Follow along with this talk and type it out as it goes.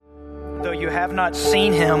Though you have not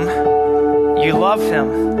seen him, you love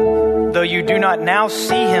him. Though you do not now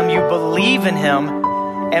see him, you believe in him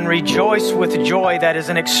and rejoice with joy that is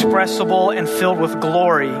inexpressible and filled with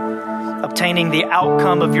glory, obtaining the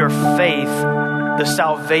outcome of your faith, the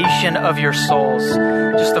salvation of your souls.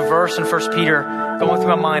 Just a verse in 1 Peter going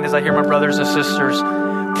through my mind as I hear my brothers and sisters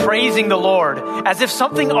praising the Lord as if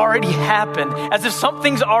something already happened, as if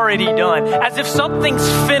something's already done, as if something's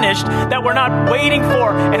finished that we're not waiting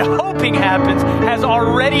for and hoping happens, has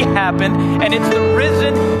already happened. And it's the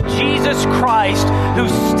risen Jesus Christ who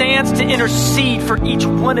stands to intercede for each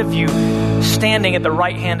one of you, standing at the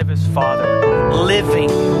right hand of his Father, living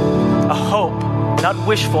a hope, not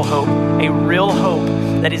wishful hope, a real hope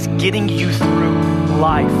that is getting you through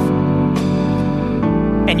life.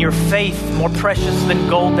 And your faith, more precious than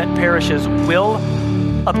gold that perishes, will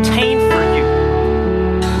obtain for you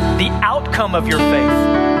the outcome of your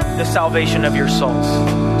faith, the salvation of your souls.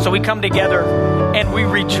 So we come together and we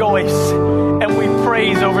rejoice and we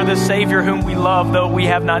praise over the Savior whom we love, though we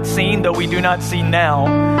have not seen, though we do not see now.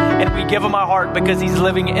 And we give him our heart because he's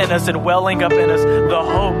living in us and welling up in us the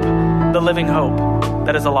hope, the living hope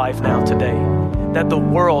that is alive now today, that the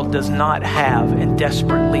world does not have and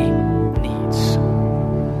desperately needs.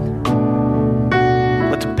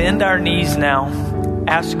 Bend our knees now,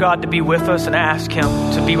 ask God to be with us, and ask him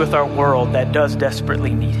to be with our world that does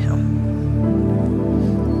desperately need him.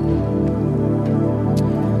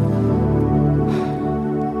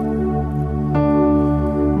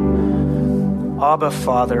 Abba,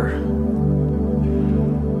 Father,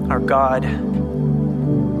 our God,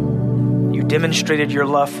 you demonstrated your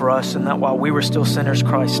love for us, and that while we were still sinners,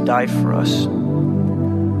 Christ died for us.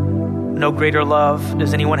 No greater love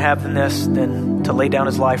does anyone have than this, than to lay down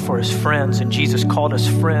his life for his friends. And Jesus called us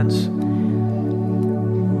friends.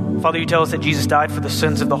 Father, you tell us that Jesus died for the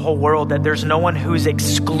sins of the whole world, that there's no one who is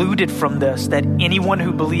excluded from this, that anyone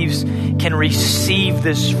who believes can receive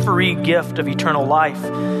this free gift of eternal life.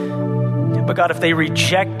 But God, if they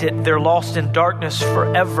reject it, they're lost in darkness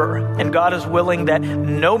forever. And God is willing that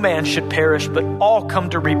no man should perish, but all come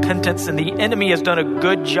to repentance. And the enemy has done a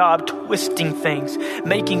good job twisting things,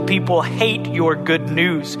 making people hate your good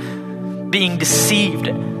news, being deceived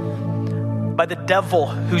by the devil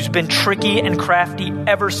who's been tricky and crafty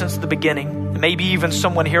ever since the beginning. Maybe even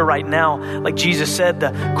someone here right now, like Jesus said,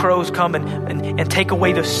 the crows come and take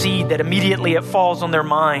away the seed that immediately it falls on their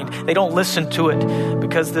mind. They don't listen to it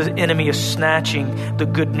because the enemy is snatching the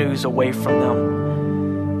good news away from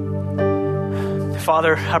them.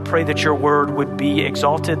 Father, I pray that your word would be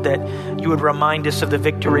exalted, that you would remind us of the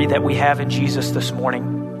victory that we have in Jesus this morning.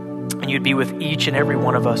 And you'd be with each and every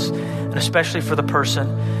one of us, and especially for the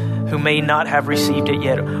person who may not have received it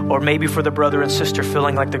yet, or maybe for the brother and sister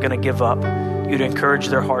feeling like they're going to give up. You'd encourage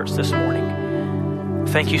their hearts this morning.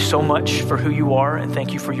 Thank you so much for who you are, and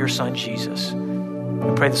thank you for your son, Jesus.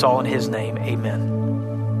 We pray this all in his name. Amen.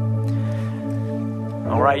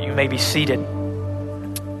 All right, you may be seated.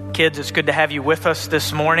 Kids, it's good to have you with us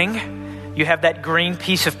this morning. You have that green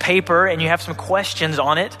piece of paper, and you have some questions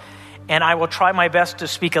on it. And I will try my best to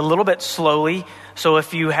speak a little bit slowly. So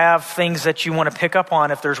if you have things that you want to pick up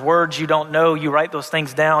on, if there's words you don't know, you write those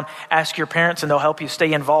things down, ask your parents, and they'll help you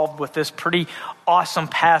stay involved with this pretty awesome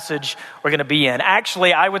passage we're going to be in.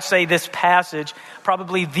 Actually, I would say this passage,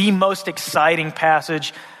 probably the most exciting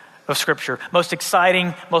passage of Scripture. Most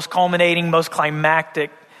exciting, most culminating, most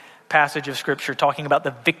climactic passage of Scripture, talking about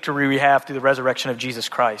the victory we have through the resurrection of Jesus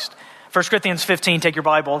Christ. 1 Corinthians 15, take your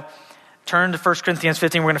Bible. Turn to 1 Corinthians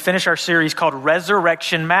 15. We're going to finish our series called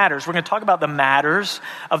Resurrection Matters. We're going to talk about the matters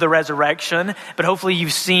of the resurrection, but hopefully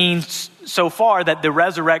you've seen so far that the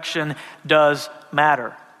resurrection does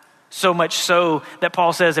matter. So much so that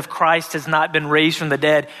Paul says if Christ has not been raised from the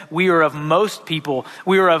dead, we are of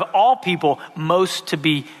all people most to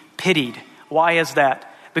be pitied. Why is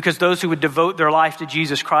that? Because those who would devote their life to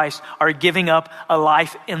Jesus Christ are giving up a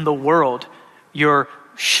life in the world. You're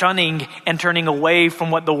shunning and turning away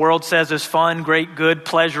from what the world says is fun, great, good,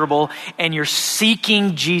 pleasurable, and you're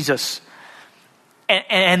seeking Jesus.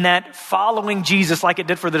 And that following Jesus, like it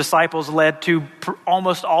did for the disciples, led to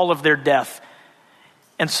almost all of their death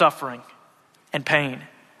and suffering and pain.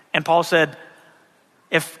 And Paul said,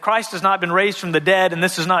 if Christ has not been raised from the dead and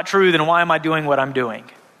this is not true, then why am I doing what I'm doing?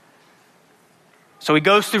 So he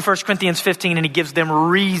goes through 1 Corinthians 15 and he gives them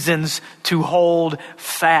reasons to hold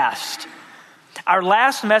fast. Our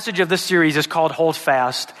last message of this series is called Hold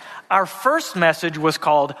Fast. Our first message was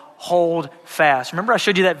called Hold Fast. Remember I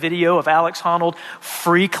showed you that video of Alex Honnold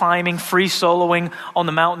free climbing, free soloing on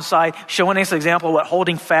the mountainside, showing us an example of what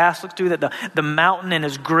holding fast looks to, that the mountain and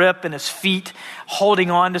his grip and his feet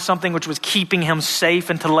holding on to something which was keeping him safe,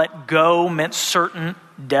 and to let go meant certain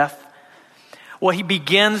death. Well, he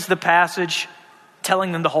begins the passage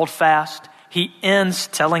telling them to hold fast. He ends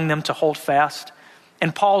telling them to hold fast.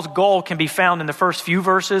 And Paul's goal can be found in the first few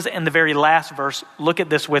verses and the very last verse. Look at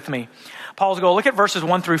this with me. Paul's goal, look at verses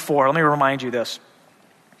 1 through 4. Let me remind you this.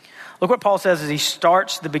 Look what Paul says as he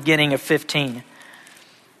starts the beginning of 15.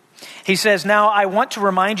 He says, "Now I want to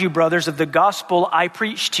remind you, brothers, of the gospel I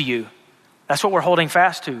preached to you." That's what we're holding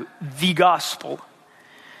fast to, the gospel.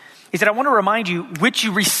 He said, "I want to remind you which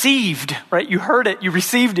you received," right? You heard it, you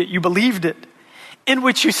received it, you believed it. "In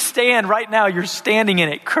which you stand right now, you're standing in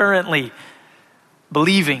it currently.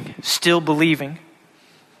 Believing, still believing."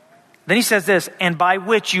 Then he says this, "and by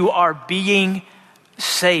which you are being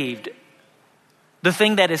saved." The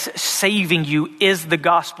thing that is saving you is the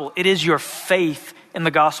gospel. It is your faith in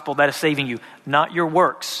the gospel that is saving you, not your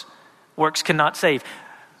works. Works cannot save.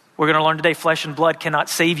 We're going to learn today, flesh and blood cannot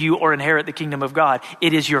save you or inherit the kingdom of God.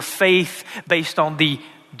 It is your faith based on the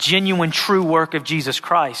genuine, true work of Jesus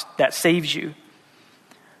Christ that saves you.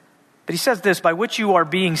 But he says this, by which you are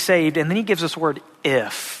being saved, and then he gives us the word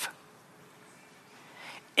if.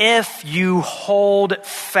 If you hold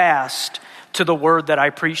fast to the word that I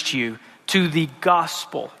preached to you, to the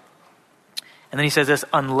gospel. And then he says this,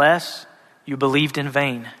 unless you believed in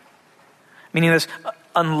vain. Meaning this,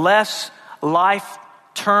 unless life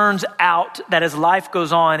turns out that as life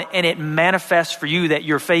goes on and it manifests for you that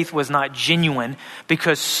your faith was not genuine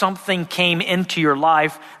because something came into your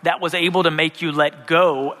life that was able to make you let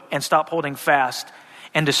go and stop holding fast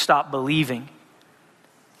and to stop believing.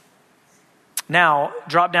 Now,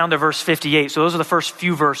 drop down to verse 58. So those are the first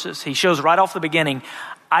few verses. He shows right off the beginning,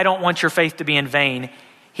 I don't want your faith to be in vain.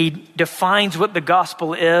 He defines what the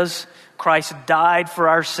gospel is. Christ died for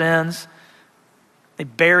our sins. They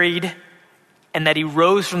buried, and that he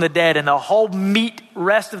rose from the dead. And the whole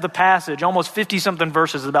rest of the passage, almost 50-something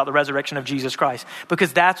verses, is about the resurrection of Jesus Christ.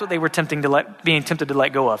 Because that's what they were being tempted to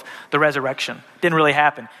let go of. The resurrection. Didn't really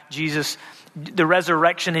happen. The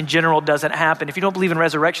resurrection in general doesn't happen. If you don't believe in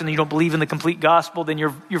resurrection, then you don't believe in the complete gospel, then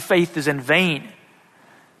your faith is in vain,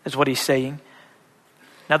 is what he's saying.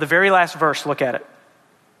 Now the very last verse, look at it.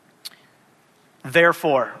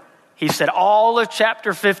 Therefore, he said all of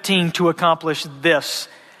chapter 15 to accomplish this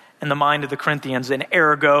in the mind of the Corinthians, and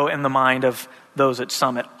ergo in the mind of those at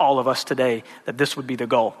Summit, all of us today, that this would be the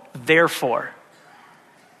goal. Therefore,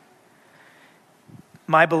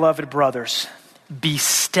 my beloved brothers, be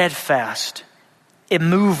steadfast,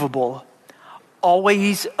 immovable,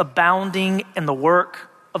 always abounding in the work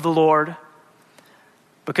of the Lord,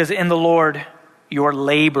 because in the Lord your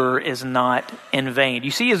labor is not in vain.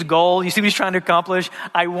 You see his goal? You see what he's trying to accomplish?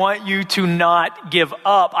 I want you to not give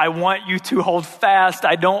up. I want you to hold fast.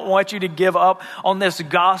 I don't want you to give up on this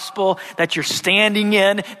gospel that you're standing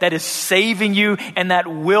in, that is saving you, and that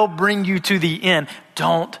will bring you to the end.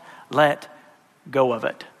 Don't let go of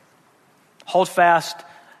it. Hold fast.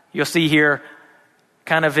 You'll see here,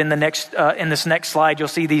 kind of in this next slide, you'll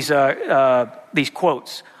see these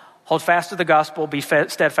quotes. Hold fast to the gospel, be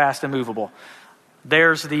steadfast and immovable.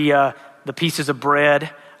 There's the pieces of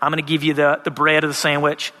bread. I'm going to give you the bread of the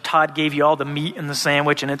sandwich. Todd gave you all the meat in the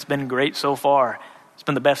sandwich, and it's been great so far. It's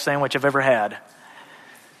been the best sandwich I've ever had.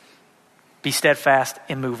 Be steadfast,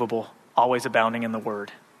 immovable, always abounding in the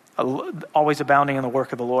word. Always abounding in the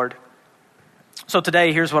work of the Lord. So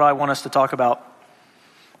today, here's what I want us to talk about.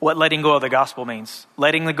 What letting go of the gospel means.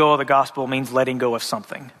 Letting go of the gospel means letting go of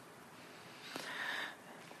something.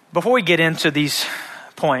 Before we get into these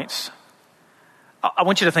points, I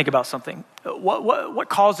want you to think about something. What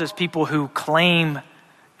causes people who claim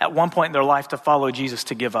at one point in their life to follow Jesus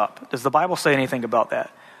to give up? Does the Bible say anything about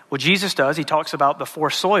that? Well, Jesus does. He talks about the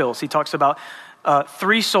 4 soils. He talks about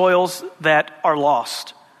 3 soils that are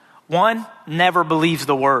lost. One never believes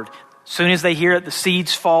the word. As soon as they hear it, the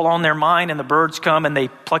seeds fall on their mind and the birds come and they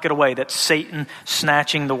pluck it away. That's Satan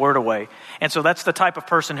snatching the word away. And so that's the type of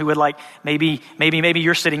person who would maybe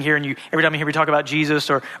you're sitting here and you, every time you hear me talk about Jesus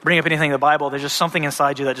or bring up anything in the Bible, there's just something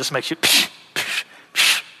inside you that just makes you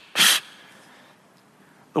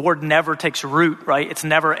The word never takes root, right? It's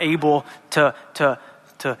never able to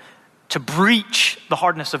breach the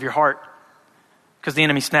hardness of your heart, because the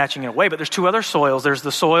enemy's snatching it away. But there's 2 other soils. There's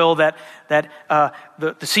the soil that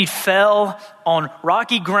the seed fell on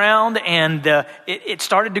rocky ground, and it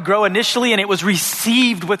started to grow initially, and it was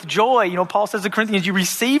received with joy. You know, Paul says to the Corinthians, you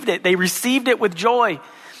received it. They received it with joy.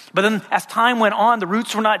 But then as time went on, the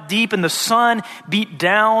roots were not deep and the sun beat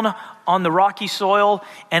down on the rocky soil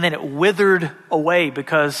and then it withered away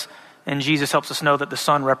because, and Jesus helps us know that the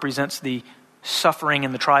sun represents the suffering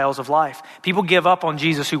and the trials of life. People give up on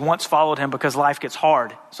Jesus who once followed him because life gets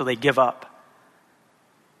hard, so they give up.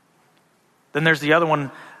 Then there's the other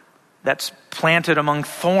one that's planted among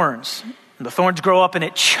thorns. And the thorns grow up and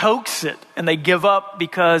it chokes it, and they give up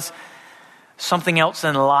because something else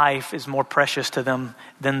in life is more precious to them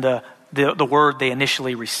than the word they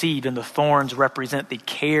initially received, and the thorns represent the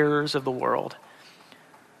cares of the world.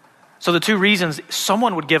 So the two reasons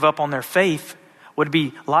someone would give up on their faith would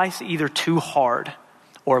be life's either too hard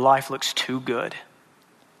or life looks too good.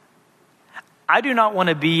 I do not want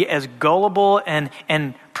to be as gullible and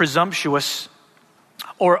presumptuous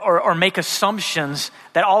or make assumptions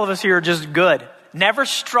that all of us here are just good. Never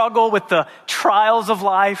struggle with the trials of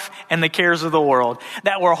life and the cares of the world.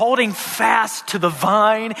 That we're holding fast to the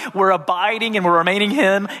vine, we're abiding and we're remaining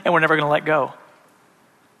Him, and we're never going to let go.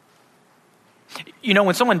 You know,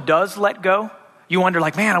 when someone does let go, you wonder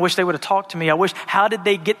like, man, I wish they would have talked to me. How did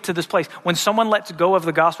they get to this place? When someone lets go of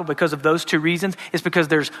the gospel because of those two reasons, it's because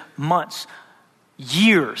there's months,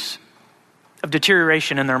 years of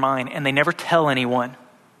deterioration in their mind, and they never tell anyone.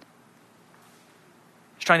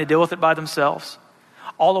 Just trying to deal with it by themselves.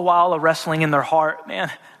 All the while, a wrestling in their heart,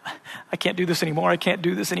 man, I can't do this anymore. I can't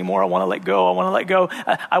do this anymore. I want to let go. I want to let go.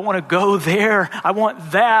 I want to go there. I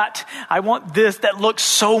want that. I want this that looks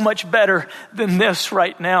so much better than this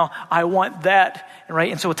right now. I want that.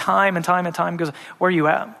 Right? And so time and time goes, where are you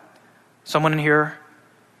at? Someone in here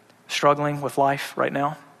struggling with life right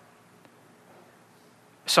now?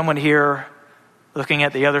 Someone here looking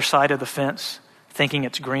at the other side of the fence, thinking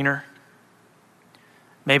it's greener?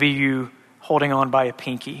 Maybe you holding on by a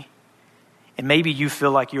pinky. And maybe you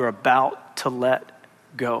feel like you're about to let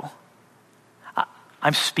go.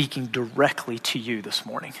 I'm speaking directly to you this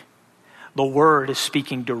morning. The word is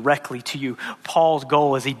speaking directly to you. Paul's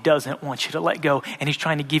goal is he doesn't want you to let go, and he's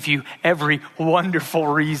trying to give you every wonderful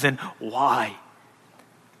reason why.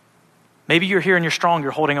 Maybe you're here and you're strong,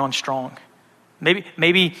 you're holding on strong.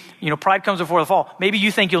 Maybe pride comes before the fall. Maybe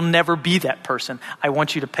you think you'll never be that person. I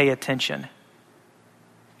want you to pay attention.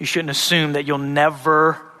 You shouldn't assume that you'll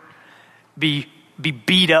never be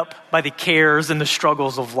beat up by the cares and the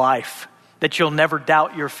struggles of life, that you'll never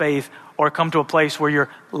doubt your faith or come to a place where you're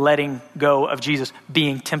letting go of Jesus,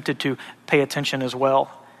 being tempted to pay attention as well.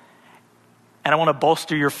 And I want to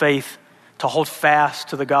bolster your faith to hold fast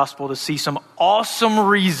to the gospel, to see some awesome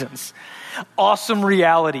reasons, awesome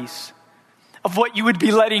realities of what you would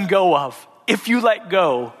be letting go of. If you let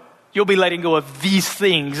go, you'll be letting go of these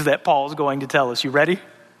things that Paul's going to tell us. You ready?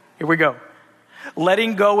 Here we go.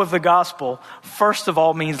 Letting go of the gospel, first of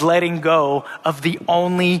all, means letting go of the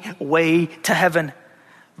only way to heaven.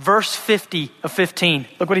 Verse 50 of 15,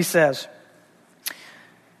 look what he says.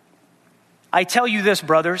 I tell you this,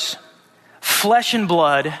 brothers, flesh and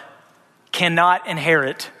blood cannot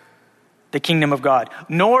inherit the kingdom of God,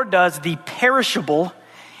 nor does the perishable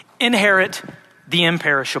inherit the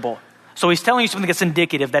imperishable. So he's telling you something that's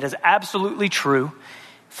indicative, that is absolutely true.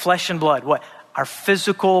 Flesh and blood, what? Our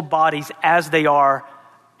physical bodies as they are,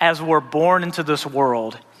 as we're born into this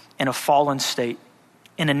world in a fallen state.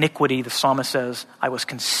 In iniquity, the psalmist says, I was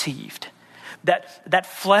conceived. That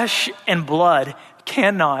flesh and blood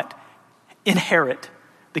cannot inherit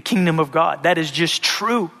the kingdom of God. That is just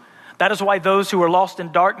true. That is why those who are lost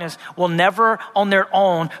in darkness will never on their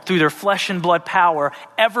own, through their flesh and blood power,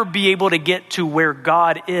 ever be able to get to where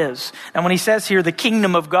God is. And when he says here, the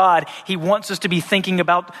kingdom of God, he wants us to be thinking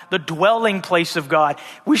about the dwelling place of God.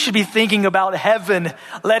 We should be thinking about heaven.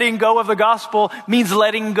 Letting go of the gospel means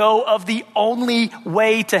letting go of the only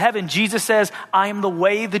way to heaven. Jesus says, I am the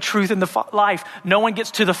way, the truth, and the life. No one gets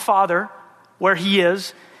to the Father where he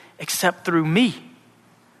is except through me.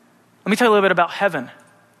 Let me tell you a little bit about heaven.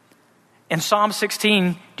 In Psalm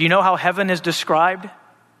 16, do you know how heaven is described?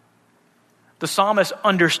 The psalmist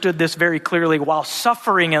understood this very clearly. While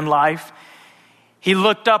suffering in life, he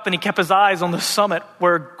looked up and he kept his eyes on the summit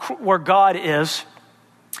where God is.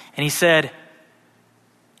 And he said,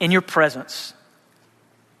 in your presence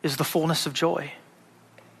is the fullness of joy.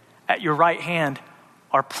 At your right hand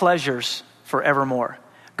are pleasures forevermore.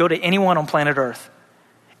 Go to anyone on planet Earth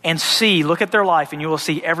and look at their life, and you will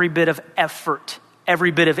see every bit of effort,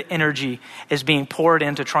 every bit of energy is being poured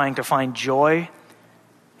into trying to find joy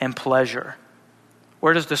and pleasure.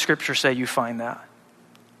 Where does the scripture say you find that?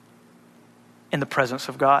 In the presence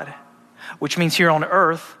of God. Which means here on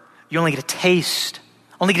earth, you only get a taste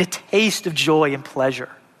of joy and pleasure.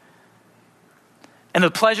 And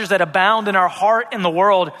the pleasures that abound in our heart in the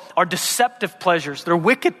world are deceptive pleasures. They're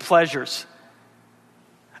wicked pleasures.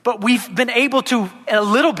 But we've been able to, a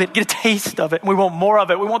little bit, get a taste of it. And we want more of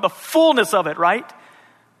it. We want the fullness of it, right?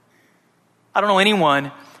 I don't know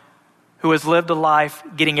anyone who has lived a life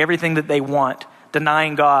getting everything that they want,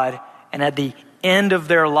 denying God, and at the end of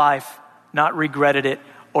their life, not regretted it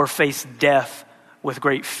or faced death with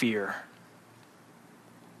great fear.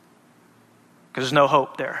 Because there's no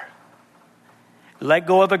hope there. Let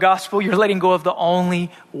go of the gospel, you're letting go of the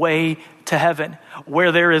only way to heaven,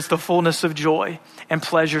 where there is the fullness of joy and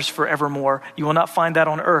pleasures forevermore. You will not find that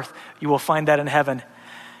on earth. You will find that in heaven.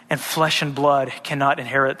 And flesh and blood cannot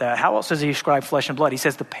inherit that. How else does he describe flesh and blood? He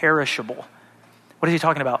says the perishable. What is he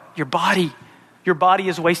talking about? Your body. Your body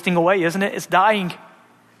is wasting away, isn't it? It's dying.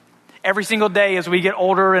 Every single day as we get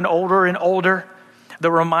older and older and older,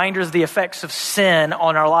 the reminders, the effects of sin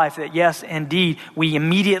on our life, that yes, indeed, we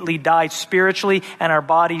immediately die spiritually and our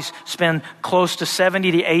bodies spend close to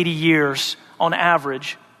 70 to 80 years on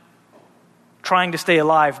average trying to stay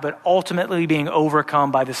alive, but ultimately being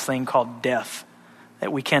overcome by this thing called death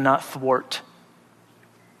that we cannot thwart.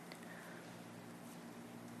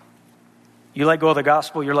 You let go of the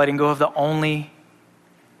gospel, you're letting go of the only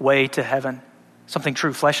way to heaven. Something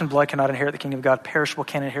true. Flesh and blood cannot inherit the kingdom of God. Perishable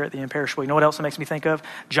can't inherit the imperishable. You know what else it makes me think of?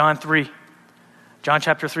 John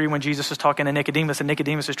chapter 3, when Jesus is talking to Nicodemus, and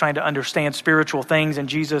Nicodemus is trying to understand spiritual things, and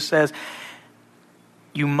Jesus says,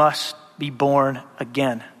 you must be born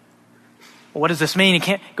again. Well, what does this mean? You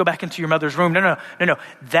can't go back into your mother's womb. No.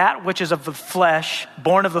 That which is of the flesh,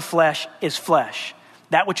 born of the flesh, is flesh.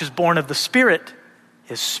 That which is born of the Spirit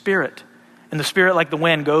is spirit. And the Spirit, like the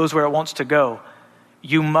wind, goes where it wants to go.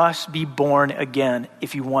 You must be born again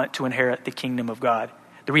if you want to inherit the kingdom of God.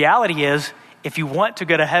 The reality is, if you want to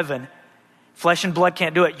go to heaven, flesh and blood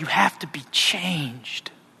can't do it. You have to be changed.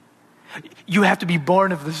 You have to be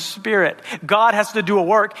born of the Spirit. God has to do a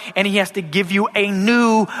work, and he has to give you a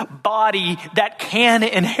new body that can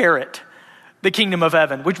inherit the kingdom of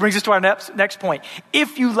heaven. Which brings us to our next point.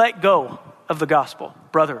 If you let go of the gospel,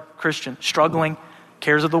 brother, Christian, struggling,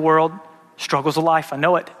 cares of the world, struggles of life, I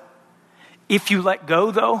know it. If you let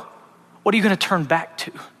go, though, what are you going to turn back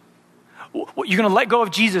to? You're going to let go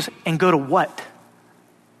of Jesus and go to what?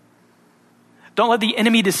 Don't let the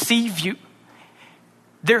enemy deceive you.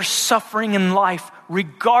 There's suffering in life,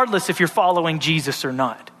 regardless if you're following Jesus or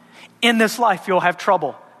not. In this life, you'll have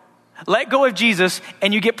trouble. Let go of Jesus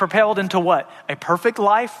and you get propelled into what? A perfect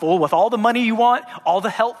life full with all the money you want, all the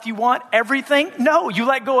health you want, everything? No, you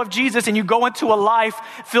let go of Jesus and you go into a life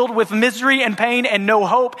filled with misery and pain and no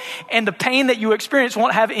hope. And the pain that you experience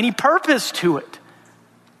won't have any purpose to it.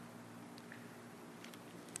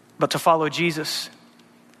 But to follow Jesus,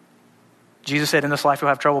 Jesus said, in this life you'll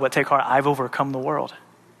have trouble, but take heart, I've overcome the world.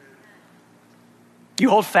 You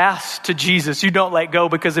hold fast to Jesus. You don't let go,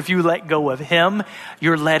 because if you let go of him,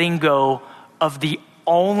 you're letting go of the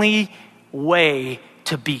only way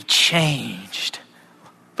to be changed.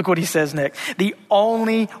 Look what he says next. The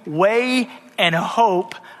only way and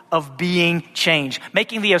hope of being changed.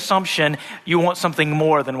 Making the assumption you want something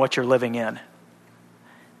more than what you're living in.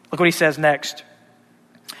 Look what he says next.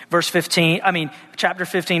 Chapter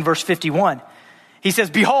 15, verse 51. He says,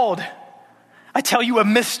 behold, I tell you a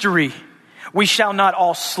mystery. We shall not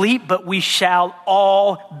all sleep, but we shall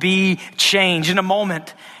all be changed in a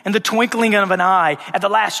moment, in the twinkling of an eye, at the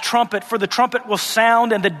last trumpet. For the trumpet will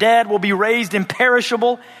sound, and the dead will be raised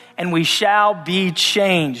imperishable, and we shall be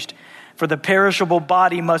changed. For the perishable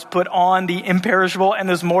body must put on the imperishable, and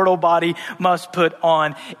this mortal body must put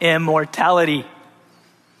on immortality.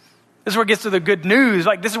 This is where it gets to the good news.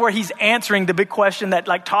 This is where he's answering the big question that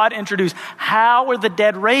Todd introduced. How are the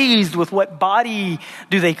dead raised? With what body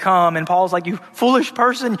do they come? And Paul's like, you foolish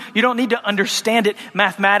person, you don't need to understand it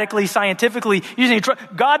mathematically, scientifically. You just need to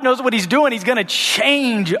God knows what he's doing. He's going to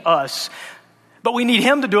change us. But we need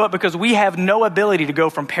him to do it because we have no ability to go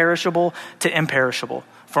from perishable to imperishable,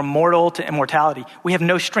 from mortal to immortality. We have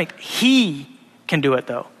no strength. He can do it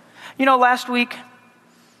though. Last week,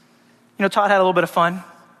 Todd had a little bit of fun.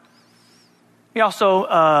 He also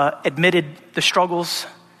admitted the struggles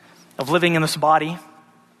of living in this body.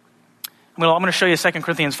 I'm going to show you 2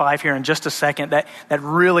 Corinthians 5 here in just a second. That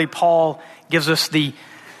really Paul gives us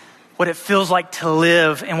what it feels like to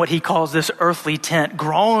live in what he calls this earthly tent.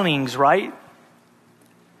 Groanings, right?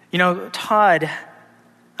 Todd,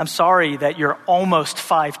 I'm sorry that you're almost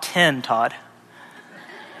 5'10", Todd.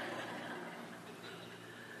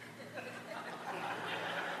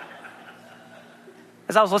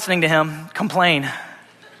 As I was listening to him complain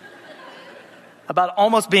about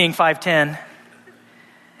almost being 5'10",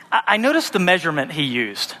 I noticed the measurement he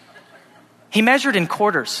used. He measured in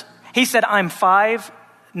quarters. He said, I'm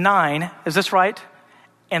 5'9", is this right?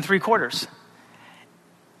 And 3/4.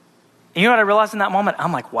 And you know what I realized in that moment?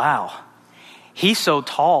 I'm like, wow, he's so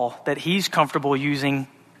tall that he's comfortable using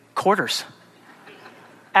quarters.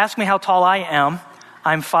 Ask me how tall I am.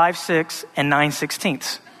 I'm 5'6" and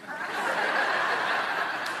 9/16.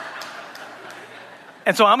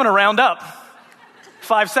 And so I'm going to round up,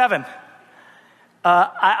 5'7".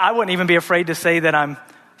 I wouldn't even be afraid to say that I'm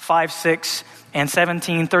 5'6" and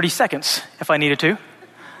 17/32 if I needed to.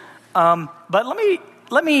 But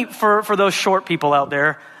let me for those short people out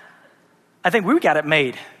there, I think we got it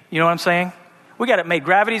made. You know what I'm saying? We got it made.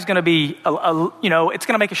 Gravity's going to be, it's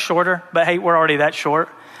going to make us shorter. But hey, we're already that short.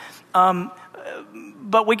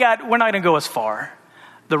 But we're not going to go as far.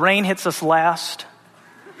 The rain hits us last.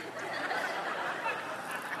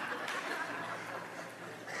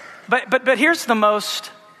 But here's the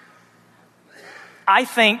most, I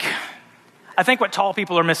think what tall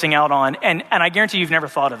people are missing out on, and I guarantee you've never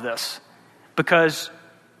thought of this, because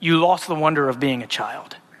you lost the wonder of being a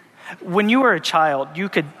child. When you were a child, you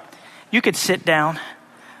could sit down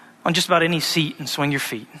on just about any seat and swing your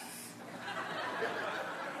feet.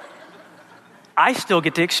 I still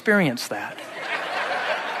get to experience that.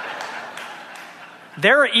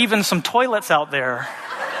 There are even some toilets out there.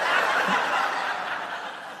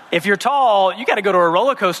 If you're tall, you got to go to a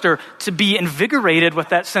roller coaster to be invigorated with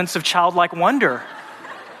that sense of childlike wonder.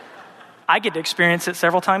 I get to experience it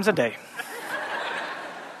several times a day.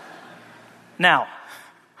 Now,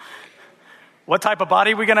 what type of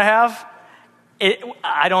body are we going to have?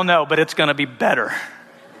 I don't know, but it's going to be better.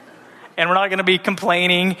 And we're not going to be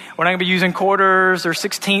complaining. We're not going to be using quarters or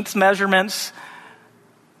 16ths measurements.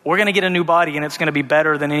 We're going to get a new body, and it's going to be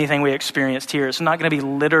better than anything we experienced here. It's not going to be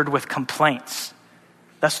littered with complaints.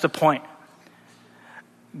 That's the point.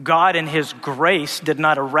 God in his grace did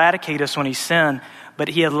not eradicate us when he sinned, but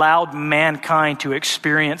he allowed mankind to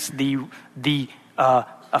experience the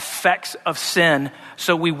effects of sin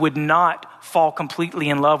so we would not fall completely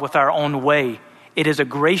in love with our own way. It is a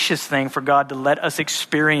gracious thing for God to let us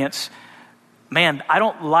experience, man, I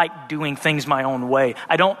don't like doing things my own way.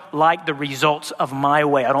 I don't like the results of my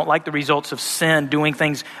way. I don't like the results of sin, doing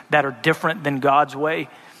things that are different than God's way.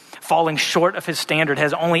 Falling short of his standard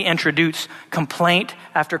has only introduced complaint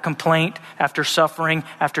after complaint, after suffering,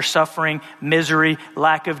 misery,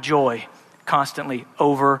 lack of joy, constantly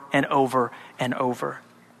over and over and over.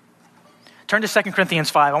 Turn to 2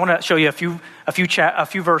 Corinthians 5. I want to show you a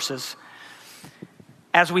few verses.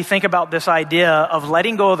 As we think about this idea of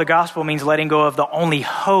letting go of the gospel means letting go of the only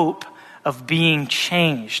hope of being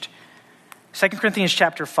changed. 2 Corinthians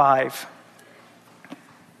chapter 5.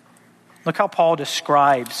 Look how Paul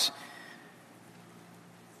describes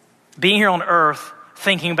being here on earth,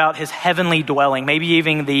 thinking about his heavenly dwelling. Maybe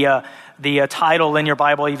even the title in your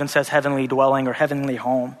Bible even says heavenly dwelling or heavenly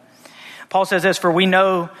home. Paul says this, for we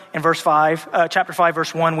know in chapter 5,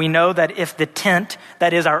 verse 1, we know that if the tent,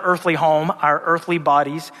 that is our earthly home, our earthly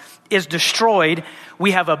bodies, is destroyed,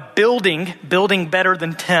 we have a building better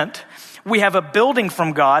than tent. We have a building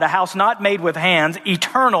from God, a house not made with hands,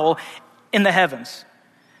 eternal in the heavens.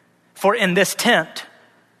 For in this tent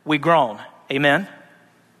we groan. Amen.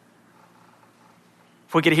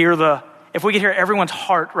 If we could hear everyone's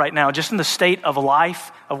heart right now, just in the state of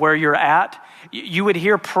life of where you're at, you would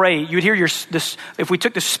hear if we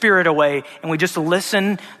took the spirit away and we just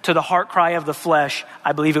listen to the heart cry of the flesh,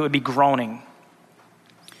 I believe it would be groaning.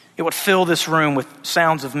 It would fill this room with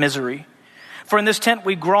sounds of misery. For in this tent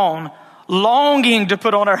we groan, longing to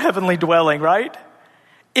put on our heavenly dwelling, right?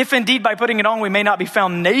 If indeed by putting it on we may not be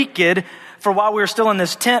found naked, for while we are still in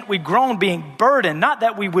this tent, we groan being burdened, not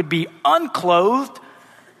that we would be unclothed,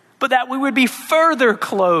 but that we would be further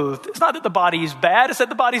clothed. It's not that the body is bad, it's that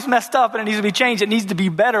the body's messed up and it needs to be changed. It needs to be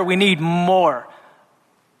better. We need more.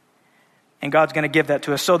 And God's going to give that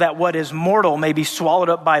to us so that what is mortal may be swallowed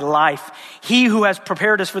up by life. He who has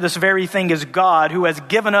prepared us for this very thing is God, who has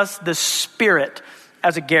given us the Spirit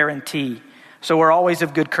as a guarantee. So we're always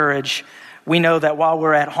of good courage. We know that while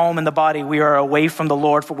we're at home in the body, we are away from the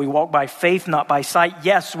Lord, for we walk by faith, not by sight.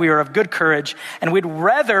 Yes, we are of good courage, and we'd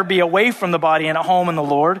rather be away from the body and at home in the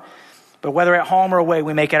Lord. But whether at home or away,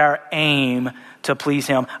 we make it our aim to please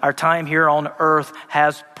him. Our time here on earth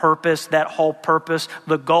has purpose. That whole purpose,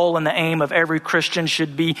 the goal and the aim of every Christian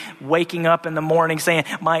should be waking up in the morning saying,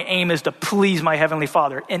 my aim is to please my Heavenly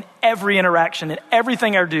Father. In every interaction, in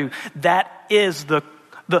everything I do, that is the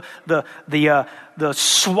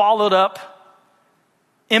swallowed up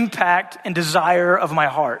impact and desire of my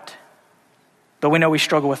heart. But we know we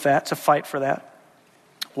struggle with that. It's a fight for that.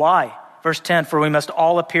 Why? Verse 10, for we must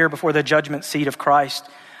all appear before the judgment seat of Christ,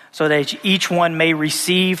 so that each one may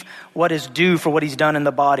receive what is due for what he's done in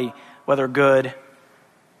the body, whether good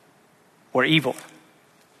or evil.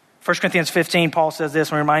 1 Corinthians 15, Paul says this,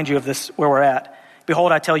 and remind you of this, where we're at.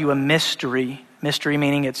 Behold, I tell you a mystery. Mystery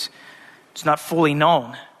meaning it's not fully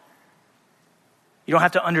known. You don't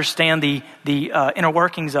have to understand the inner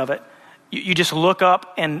workings of it. You just look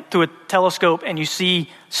up and through a telescope and you see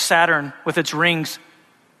Saturn with its rings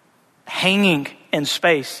hanging in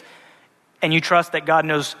space. And you trust that God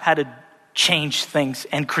knows how to change things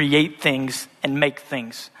and create things and make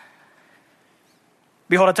things.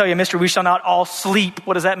 Behold, I tell you a mystery. We shall not all sleep.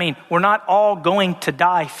 What does that mean? We're not all going to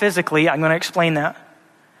die physically. I'm going to explain that.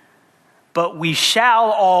 But we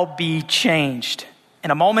shall all be changed in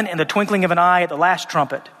a moment, in the twinkling of an eye, at the last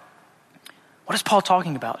trumpet. What is Paul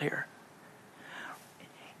talking about here?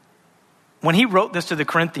 When he wrote this to the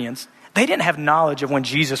Corinthians, they didn't have knowledge of when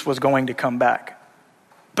Jesus was going to come back.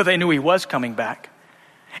 But they knew he was coming back.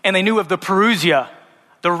 And they knew of the parousia,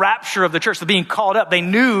 the rapture of the church, the being called up. They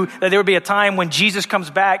knew that there would be a time when Jesus comes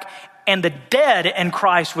back and the dead in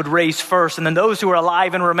Christ would raise first. And then those who are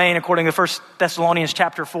alive and remain, according to 1 Thessalonians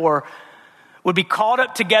chapter 4, would be called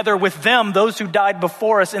up together with them, those who died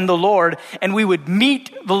before us in the Lord. And we would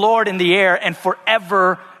meet the Lord in the air and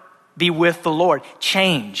forever be with the Lord.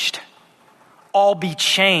 Changed. All be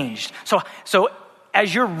changed. So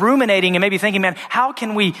as you're ruminating and maybe thinking, man, how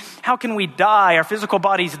can we die? Our physical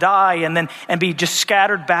bodies die and be just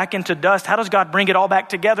scattered back into dust. How does God bring it all back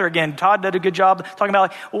together again? Todd did a good job talking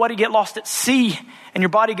about what do you get lost at sea and your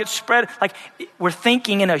body gets spread? Like we're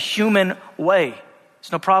thinking in a human way.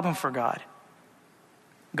 It's no problem for God.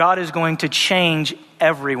 God is going to change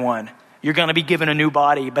everyone. You're going to be given a new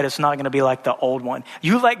body, but it's not going to be like the old one.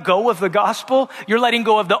 You let go of the gospel, you're letting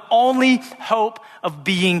go of the only hope of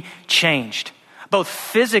being changed, both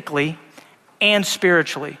physically and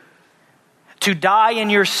spiritually. To die in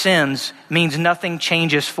your sins means nothing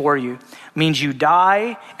changes for you. It means you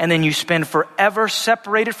die and then you spend forever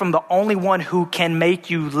separated from the only one who can make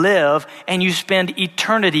you live, and you spend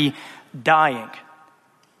eternity dying.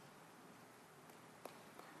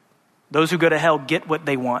 Those who go to hell get what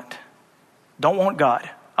they want. Don't want God.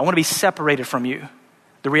 I want to be separated from you.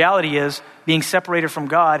 The reality is being separated from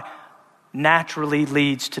God naturally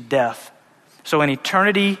leads to death. So an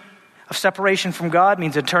eternity of separation from God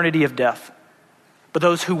means eternity of death. But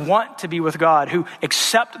those who want to be with God, who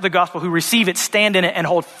accept the gospel, who receive it, stand in it, and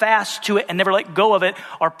hold fast to it and never let go of it,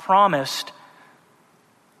 are promised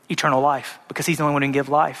eternal life, because he's the only one who can give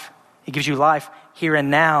life. He gives you life here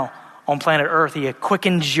and now on planet Earth. He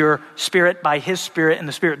quickens your spirit by his spirit, and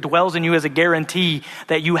the spirit dwells in you as a guarantee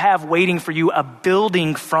that you have waiting for you a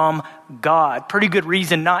building from God. Pretty good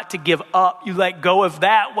reason not to give up. You let go of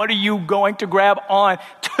that. What are you going to grab on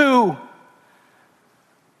to?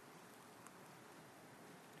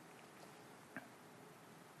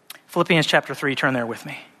 Philippians chapter 3, turn there with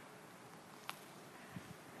me.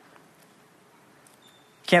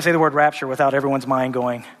 Can't say the word rapture without everyone's mind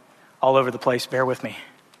going all over the place. Bear with me.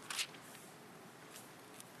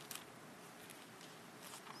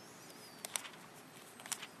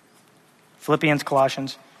 Philippians,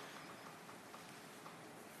 Colossians.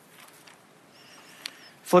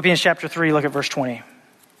 Philippians chapter 3, look at verse 20.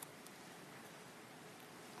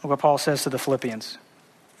 Look what Paul says to the Philippians.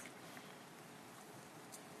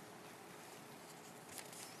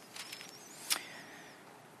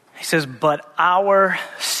 He says, but our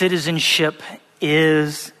citizenship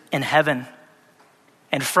is in heaven.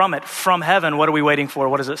 And from heaven, what are we waiting for?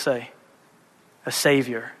 What does it say? A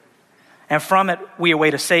Savior. And from it, we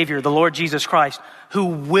await a Savior, the Lord Jesus Christ, who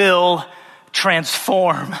will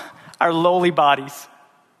transform our lowly bodies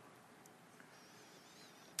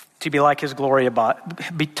to be like his glorious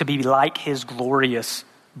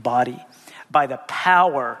body by the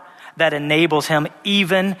power that enables him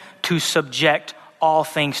even to subject all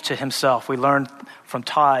things to himself. We learned from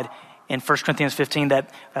Todd in 1 Corinthians 15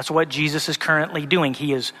 that that's what Jesus is currently doing.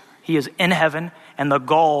 He is in heaven, and the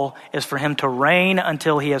goal is for him to reign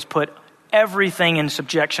until he has put everything in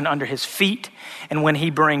subjection under his feet. And when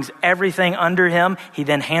he brings everything under him, he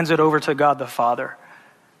then hands it over to God the Father.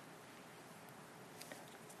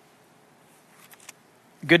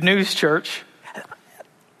 Good news, church.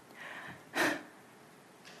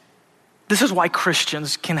 This is why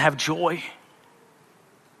Christians can have joy.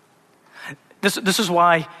 This is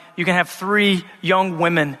why you can have 3 young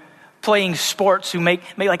women playing sports who make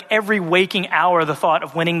like every waking hour the thought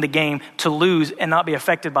of winning the game to lose and not be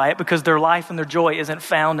affected by it, because their life and their joy isn't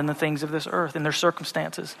found in the things of this earth, in their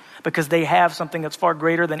circumstances, because they have something that's far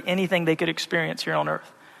greater than anything they could experience here on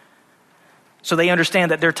earth. So they understand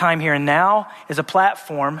that their time here and now is a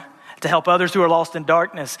platform to help others who are lost in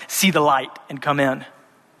darkness see the light and come in.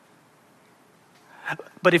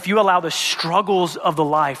 But if you allow the struggles of the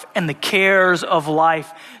life and the cares of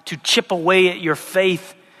life to chip away at your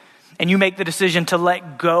faith, and you make the decision to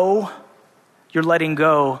let go, you're letting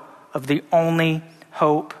go of the only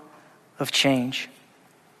hope of change.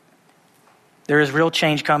 There is real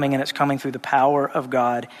change coming, and it's coming through the power of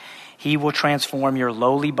God. He will transform your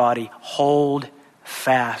lowly body. Hold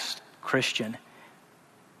fast, Christian.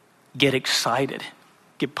 Get excited.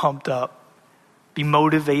 Get pumped up. Be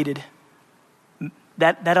motivated.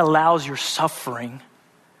 That allows your suffering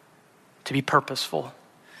to be purposeful.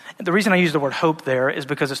 And the reason I use the word hope there is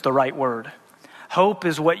because it's the right word. Hope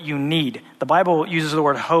is what you need. The Bible uses the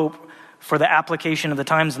word hope for the application of the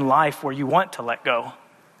times in life where you want to let go.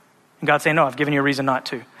 And God's saying, no, I've given you a reason not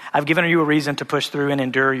to. I've given you a reason to push through and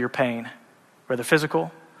endure your pain, whether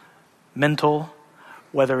physical, mental,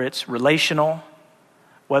 whether it's relational,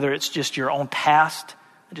 whether it's just your own past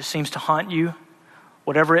that just seems to haunt you,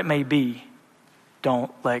 whatever it may be,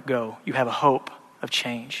 don't let go. You have a hope of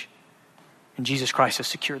change. And Jesus Christ has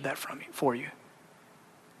secured that for you.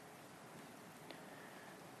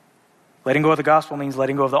 Letting go of the gospel means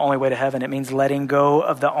letting go of the only way to heaven. It means letting go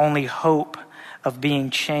of the only hope of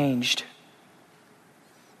being changed.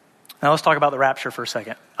 Now let's talk about the rapture for a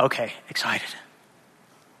second. Okay, excited.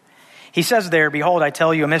 He says there, behold, I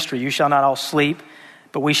tell you a mystery. You shall not all sleep,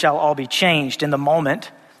 but we shall all be changed in the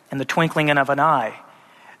moment, in the twinkling of an eye.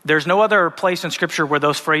 There's no other place in Scripture where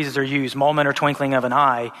those phrases are used, moment or twinkling of an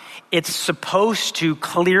eye. It's supposed to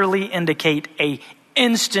clearly indicate a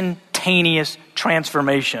instantaneous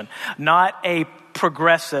transformation, not a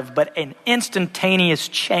progressive, but an instantaneous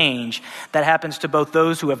change that happens to both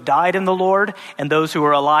those who have died in the Lord and those who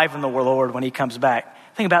are alive in the Lord when he comes back.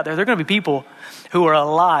 Think about that. There are going to be people who are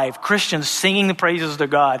alive, Christians singing the praises to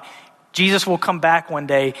God. Jesus will come back one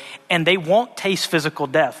day and they won't taste physical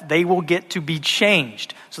death. They will get to be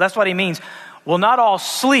changed. So that's what he means. We'll not all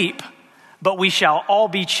sleep, but we shall all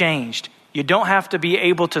be changed. You don't have to be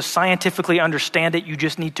able to scientifically understand it. You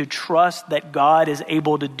just need to trust that God is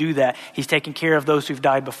able to do that. He's taking care of those who've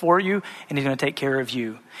died before you, and he's going to take care of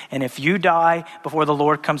you. And if you die before the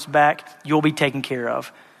Lord comes back, you'll be taken care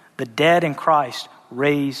of. The dead in Christ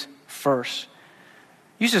raise first.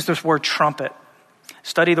 Uses this word trumpet.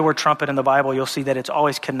 Study the word trumpet in the Bible. You'll see that it's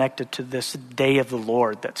always connected to this day of the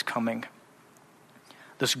Lord that's coming.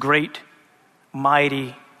 This great,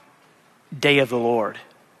 mighty day of the Lord.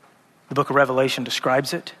 The book of Revelation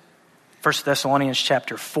describes it. 1 Thessalonians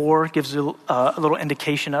chapter 4 gives a little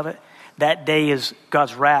indication of it. That day is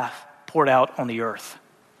God's wrath poured out on the earth.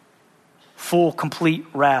 Full, complete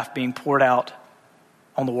wrath being poured out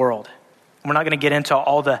on the world. And we're not going to get into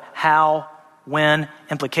all the how, when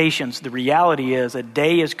implications. The reality is a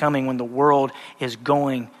day is coming when the world is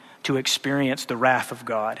going to experience the wrath of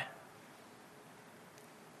God.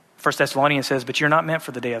 1 Thessalonians says, but you're not meant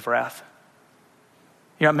for the day of wrath.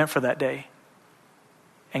 You're not meant for that day.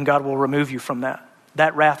 And God will remove you from that.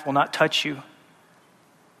 That wrath will not touch you.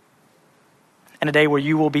 In a day where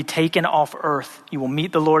you will be taken off earth, you will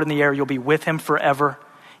meet the Lord in the air, you'll be with him forever.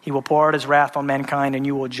 He will pour out his wrath on mankind and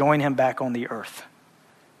you will join him back on the earth.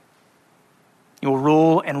 You will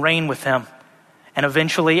rule and reign with him. And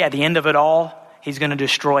eventually, at the end of it all, he's going to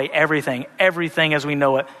destroy everything. Everything as we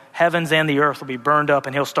know it. Heavens and the earth will be burned up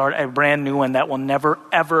and he'll start a brand new one that will never,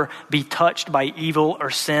 ever be touched by evil or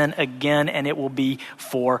sin again, and it will be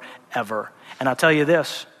forever. And I'll tell you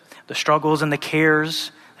this, the struggles and the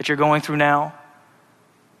cares that you're going through now,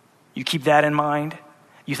 you keep that in mind.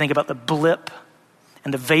 You think about the blip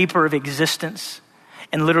and the vapor of existence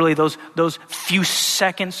and literally those few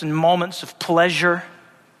seconds and moments of pleasure.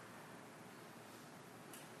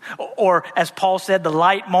 Or as Paul said, the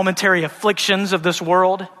light momentary afflictions of this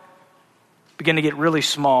world begin to get really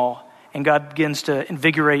small, and God begins to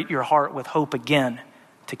invigorate your heart with hope again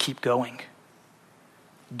to keep going.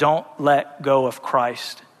 Don't let go of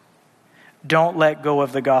Christ. Don't let go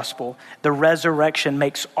of the gospel. The resurrection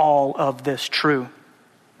makes all of this true.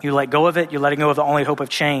 You let go of it, you're letting go of the only hope of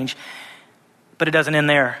change. But it doesn't end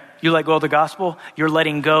there. You let go of the gospel, you're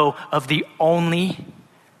letting go of the only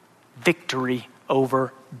victory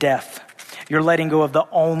over death. You're letting go of the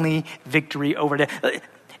only victory over death.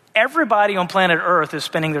 Everybody on planet Earth is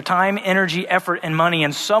spending their time, energy, effort, and money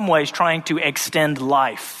in some ways trying to extend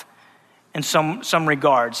life. In some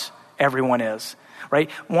regards, everyone is, right?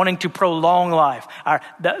 Wanting to prolong life.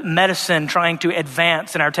 The medicine trying to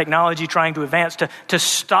advance and our technology trying to advance to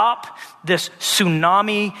stop this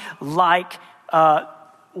tsunami-like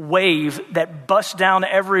wave that busts down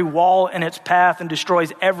every wall in its path and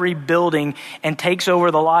destroys every building and takes over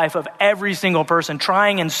the life of every single person,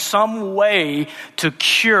 trying in some way to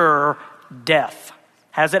cure death.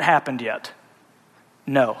 Has it happened yet?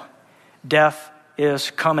 No. Death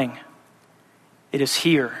is coming. It is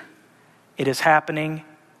here. It is happening.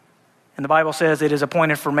 And the Bible says it is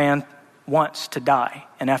appointed for man once to die,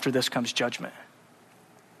 and after this comes judgment.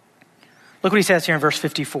 Look what he says here in verse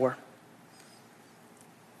 54.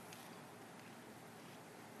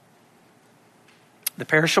 The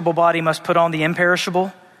perishable body must put on the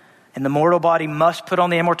imperishable, and the mortal body must put on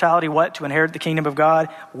the immortality, what? To inherit the kingdom of God.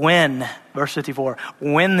 When? Verse 54.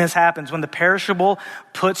 When this happens, when the perishable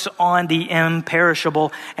puts on the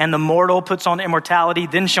imperishable, and the mortal puts on immortality,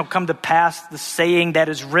 then shall come to pass the saying that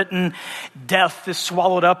is written, death is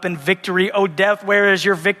swallowed up in victory. O death, where is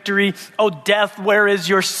your victory? O death, where is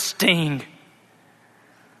your sting?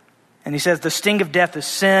 And he says, the sting of death is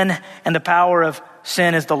sin, and the power of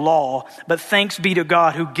sin is the law. But thanks be to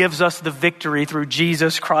God who gives us the victory through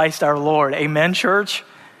Jesus Christ our Lord. Amen, church?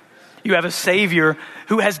 You have a Savior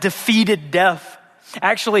who has defeated death.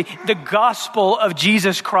 Actually, the gospel of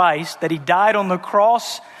Jesus Christ, that he died on the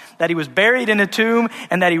cross, that he was buried in a tomb,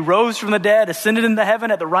 and that he rose from the dead, ascended into heaven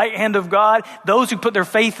at the right hand of God, those who put their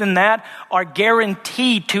faith in that are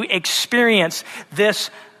guaranteed to experience this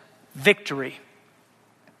victory.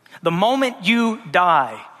 The moment you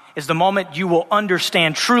die is the moment you will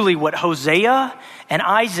understand truly what Hosea and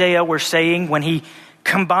Isaiah were saying when he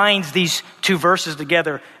combines these two verses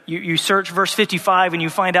together. You search verse 55 and you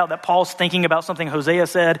find out that Paul's thinking about something Hosea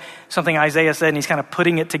said, something Isaiah said, and he's kind of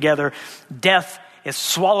putting it together. Death is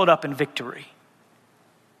swallowed up in victory.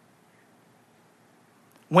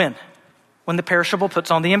 When? When the perishable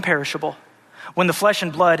puts on the imperishable. When the flesh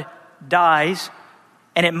and blood dies,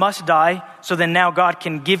 and it must die, so then now God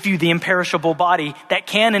can give you the imperishable body that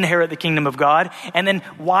can inherit the kingdom of God. And then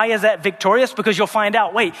why is that victorious? Because you'll find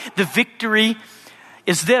out, wait, the victory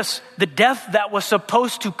is this. The death that was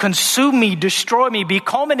supposed to consume me, destroy me, be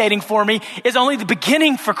culminating for me is only the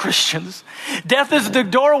beginning for Christians. Death is the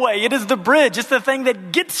doorway. It is the bridge. It's the thing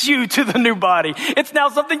that gets you to the new body. It's now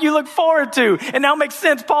something you look forward to. And now makes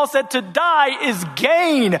sense. Paul said to die is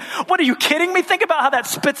gain. What, are you kidding me? Think about how that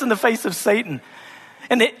spits in the face of Satan.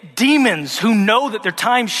 And the demons who know that their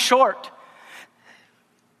time's short.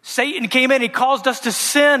 Satan came in, he caused us to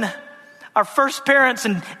sin. Our first parents,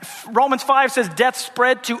 and Romans 5 says death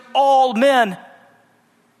spread to all men.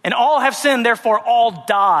 And all have sinned, therefore all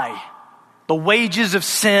die. The wages of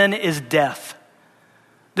sin is death.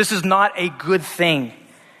 This is not a good thing.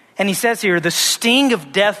 And he says here, the sting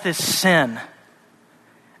of death is sin.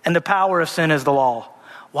 And the power of sin is the law.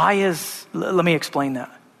 Let me explain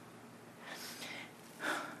that.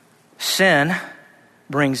 Sin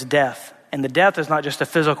brings death. And the death is not just a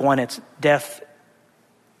physical one, it's death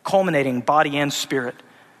culminating body and spirit.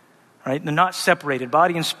 Right? They're not separated.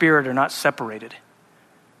 Body and spirit are not separated.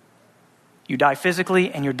 You die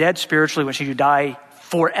physically and you're dead spiritually, which means you die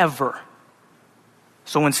forever.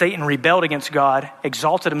 So when Satan rebelled against God,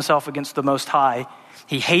 exalted himself against the Most High,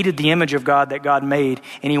 he hated the image of God that God made,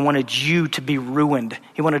 and he wanted you to be ruined.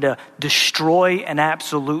 He wanted to destroy and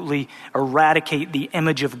absolutely eradicate the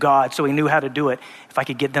image of God, so he knew how to do it. If I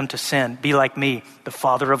could get them to sin, be like me, the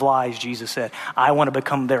father of lies, Jesus said. I want to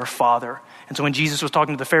become their father. And so when Jesus was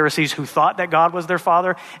talking to the Pharisees who thought that God was their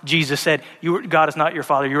father, Jesus said, God is not your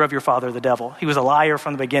father, you're of your father, the devil. He was a liar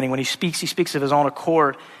from the beginning. When he speaks of his own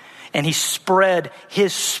accord, and he spread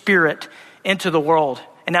his spirit into the world.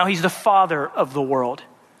 And now he's the father of the world.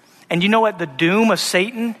 And you know what the doom of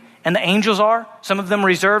Satan and the angels are? Some of them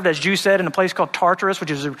reserved, as Jude said, in a place called Tartarus,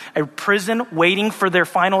 which is a prison waiting for their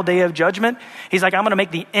final day of judgment. He's like, I'm going to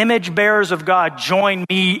make the image bearers of God join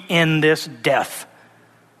me in this death.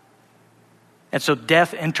 And so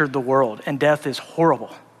death entered the world, and death is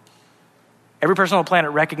horrible. Every person on the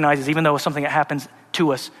planet recognizes, even though it's something that happens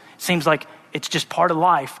to us, it seems like it's just part of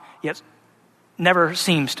life, yet never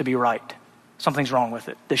seems to be right. Something's wrong with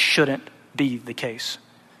it. This shouldn't be the case.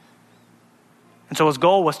 And so his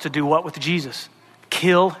goal was to do what with Jesus?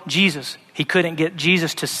 Kill Jesus. He couldn't get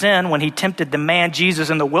Jesus to sin when he tempted the man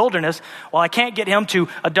Jesus in the wilderness. Well, I can't get him to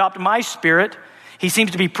adopt my spirit. He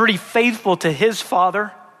seems to be pretty faithful to his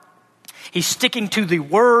father. He's sticking to the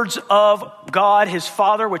words of God, his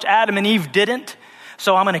father, which Adam and Eve didn't.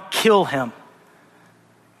 So I'm going to kill him.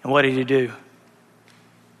 And what did he do?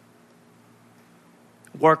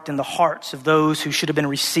 Worked in the hearts of those who should have been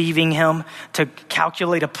receiving him to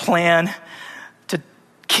calculate a plan to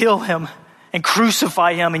kill him and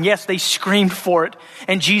crucify him. And yes, they screamed for it.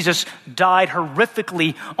 And Jesus died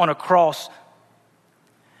horrifically on a cross.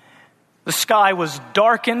 The sky was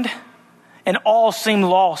darkened and all seemed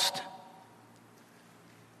lost.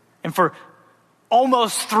 And for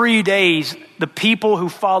almost 3 days, the people who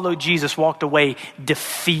followed Jesus walked away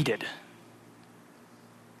defeated.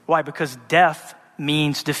 Why? Because death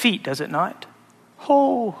means defeat, does it not?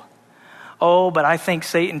 But I think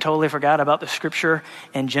Satan totally forgot about the scripture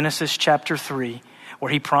in Genesis chapter 3,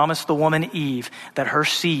 where he promised the woman Eve that her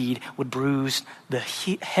seed would bruise the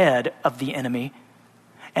head of the enemy,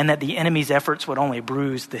 and that the enemy's efforts would only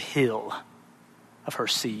bruise the heel of her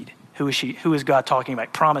seed. Who is she? Who is God talking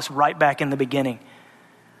about? Promised right back in the beginning.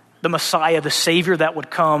 The Messiah, the Savior that would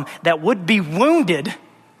come, that would be wounded,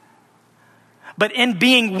 but in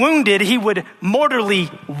being wounded, he would mortally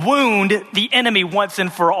wound the enemy once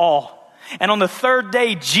and for all. And on the third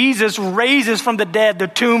day, Jesus raises from the dead. The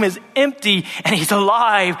tomb is empty and he's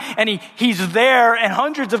alive and he's there, and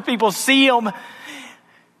hundreds of people see him.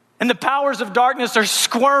 And the powers of darkness are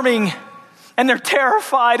squirming and they're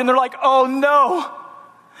terrified and they're like, oh no.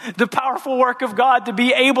 The powerful work of God to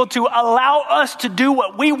be able to allow us to do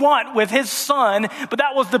what we want with his son. But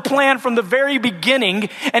that was the plan from the very beginning.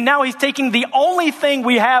 And now he's taking the only thing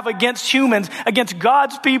we have against humans, against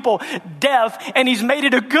God's people, death, and he's made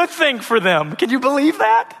it a good thing for them. Can you believe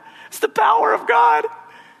that? It's the power of God.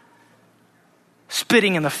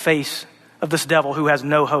 Spitting in the face of this devil who has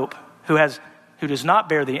no hope, who does not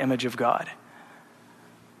bear the image of God,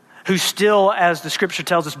 who's still, as the scripture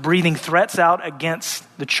tells us, breathing threats out against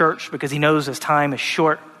the church because he knows his time is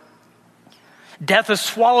short. Death is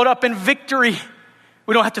swallowed up in victory.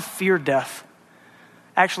 We don't have to fear death.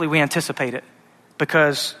 Actually, we anticipate it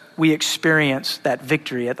because we experience that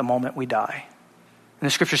victory at the moment we die. And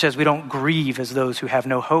the scripture says we don't grieve as those who have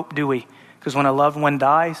no hope, do we? Because when a loved one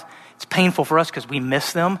dies, it's painful for us because we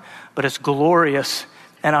miss them, but it's glorious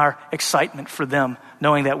in our excitement for them,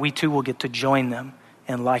 knowing that we too will get to join them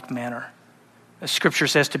in like manner. The scripture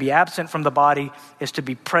says to be absent from the body is to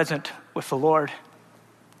be present with the Lord.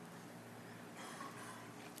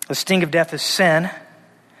 The sting of death is sin,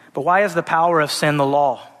 but why is the power of sin the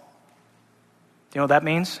law? Do you know what that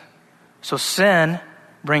means? So sin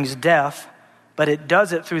brings death, but it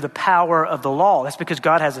does it through the power of the law. That's because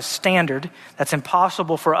God has a standard that's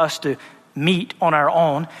impossible for us to meet on our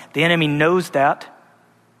own. The enemy knows that.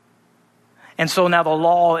 And so now the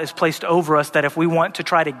law is placed over us that if we want to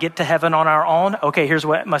try to get to heaven on our own, okay, here's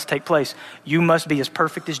what must take place. You must be as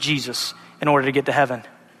perfect as Jesus in order to get to heaven.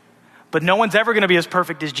 But no one's ever going to be as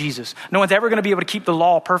perfect as Jesus. No one's ever going to be able to keep the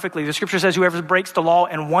law perfectly. The scripture says whoever breaks the law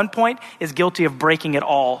in one point is guilty of breaking it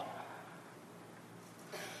all.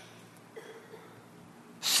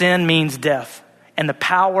 Sin means death. And the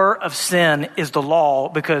power of sin is the law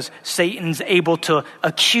because Satan's able to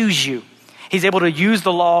accuse you. He's able to use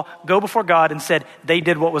the law, go before God and said, they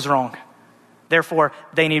did what was wrong. Therefore,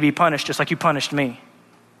 they need to be punished just like you punished me.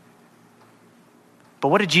 But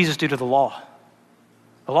what did Jesus do to the law?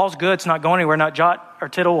 The law's good. It's not going anywhere. Not jot or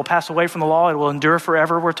tittle will pass away from the law. It will endure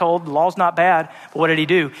forever, we're told. The law's not bad. But what did he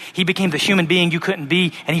do? He became the human being you couldn't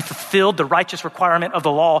be, and he fulfilled the righteous requirement of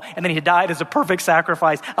the law. And then he died as a perfect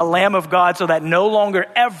sacrifice, a Lamb of God, so that no longer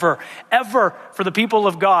ever for the people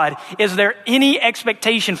of God is there any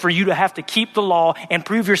expectation for you to have to keep the law and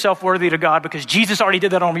prove yourself worthy to God, because Jesus already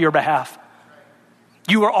did that on your behalf.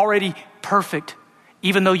 You are already perfect,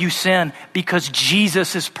 even though you sin, because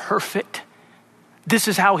Jesus is perfect. This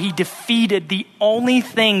is how he defeated the only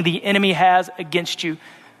thing the enemy has against you.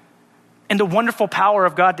 And the wonderful power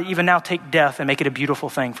of God to even now take death and make it a beautiful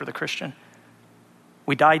thing for the Christian.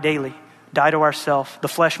 We die daily, die to ourselves. The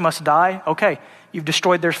flesh must die. Okay, you've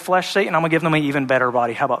destroyed their flesh, Satan. I'm going to give them an even better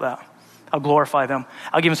body. How about that? I'll glorify them.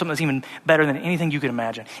 I'll give them something that's even better than anything you could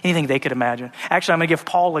imagine, anything they could imagine. Actually, I'm going to give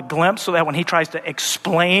Paul a glimpse so that when he tries to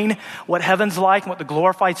explain what heaven's like and what the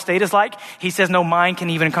glorified state is like, he says no mind can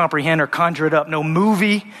even comprehend or conjure it up. No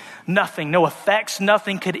movie, nothing, no effects,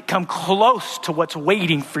 nothing could come close to what's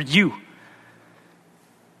waiting for you.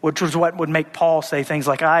 Which was what would make Paul say things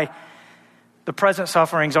like, the present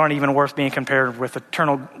sufferings aren't even worth being compared with the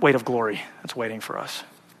eternal weight of glory that's waiting for us.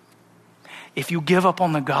 If you give up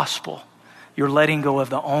on the gospel, you're letting go of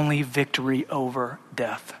the only victory over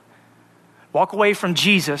death. Walk away from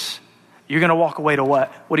Jesus, you're going to walk away to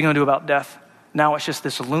what? What are you going to do about death? Now it's just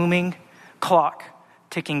this looming clock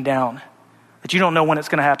ticking down that you don't know when it's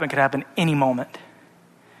going to happen. It could happen any moment.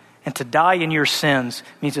 And to die in your sins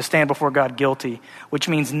means to stand before God guilty, which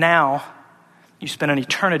means now you spend an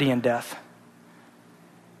eternity in death.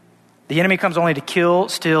 The enemy comes only to kill,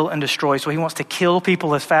 steal, and destroy. So he wants to kill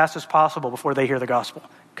people as fast as possible before they hear the gospel,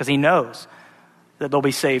 because he knows that they'll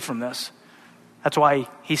be saved from this. That's why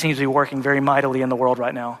he seems to be working very mightily in the world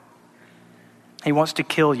right now. He wants to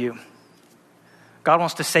kill you. God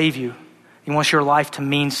wants to save you. He wants your life to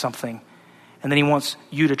mean something. And then he wants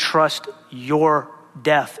you to trust your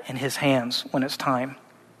death in his hands when it's time.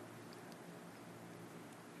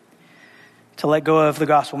 To let go of the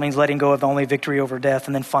gospel means letting go of the only victory over death.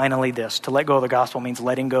 And then finally this, to let go of the gospel means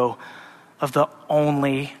letting go of the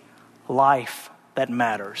only life that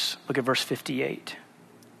matters. Look at verse 58.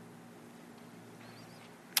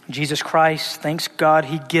 Jesus Christ, thanks God,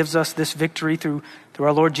 he gives us this victory through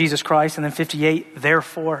our Lord Jesus Christ. And then 58,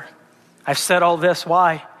 therefore, I've said all this.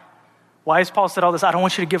 Why? Why has Paul said all this? I don't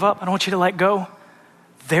want you to give up. I don't want you to let go.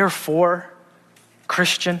 Therefore,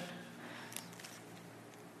 Christian,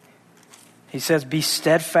 he says, be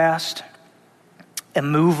steadfast,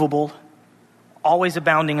 immovable, always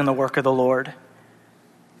abounding in the work of the Lord.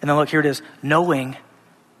 And then look, here it is, knowing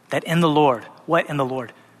that in the Lord, what in the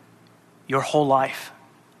Lord? Your whole life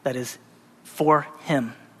that is for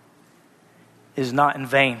him is not in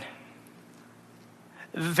vain.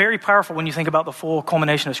 Very powerful when you think about the full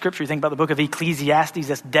culmination of Scripture. You think about the book of Ecclesiastes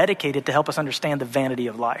that's dedicated to help us understand the vanity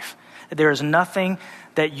of life. There is nothing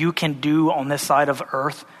that you can do on this side of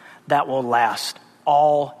earth that will last.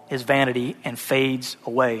 All is vanity and fades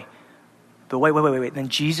away. But wait. Then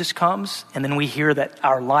Jesus comes, and then we hear that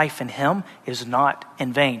our life in him is not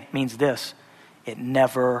in vain. It means this, it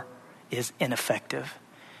never is ineffective.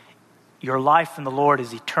 Your life in the Lord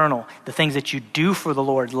is eternal. The things that you do for the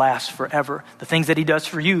Lord last forever. The things that he does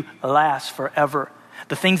for you last forever.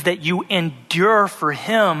 The things that you endure for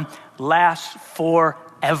him last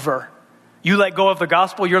forever. You let go of the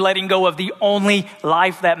gospel, you're letting go of the only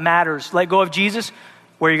life that matters. Let go of Jesus,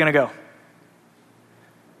 where are you going to go?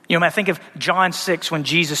 You know, I think of John 6 when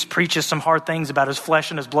Jesus preaches some hard things about his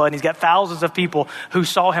flesh and his blood. And he's got thousands of people who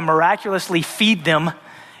saw him miraculously feed them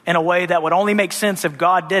in a way that would only make sense if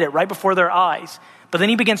God did it right before their eyes. But then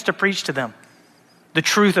he begins to preach to them the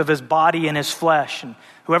truth of his body and his flesh. And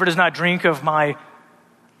whoever does not drink of my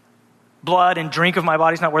blood and drink of my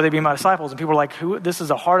body is not worthy to be my disciples. And people are like, this is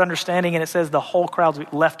a hard understanding. And it says the whole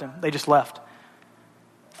crowd left him. They just left.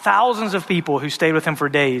 Thousands of people who stayed with him for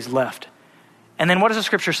days left. And then what does the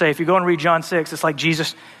scripture say? If you go and read John 6, it's like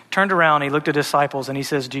Jesus turned around, he looked at his disciples and he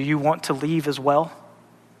says, do you want to leave as well?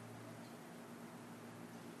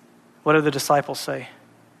 What did the disciples say?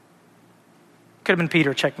 Could have been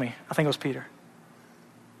Peter, check me. I think it was Peter.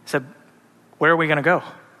 He said, where are we going to go?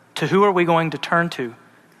 To who are we going to turn to?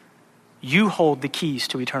 You hold the keys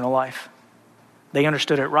to eternal life. They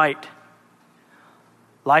understood it right.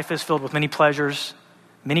 Life is filled with many pleasures,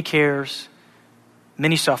 many cares,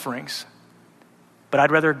 many sufferings. But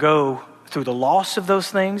I'd rather go through the loss of those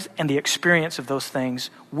things and the experience of those things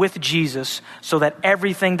with Jesus so that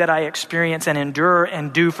everything that I experience and endure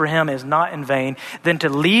and do for him is not in vain, than to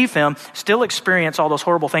leave him, still experience all those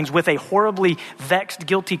horrible things with a horribly vexed,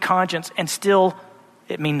 guilty conscience and still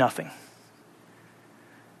it mean nothing.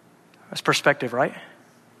 That's perspective, right?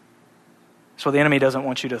 That's what the enemy doesn't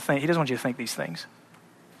want you to think. He doesn't want you to think these things.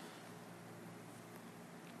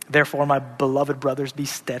 Therefore, my beloved brothers, be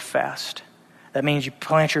steadfast. That means you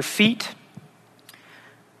plant your feet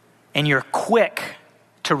and you're quick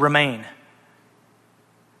to remain.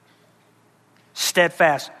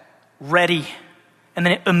 Steadfast, ready, and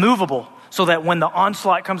then immovable, so that when the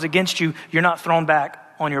onslaught comes against you, you're not thrown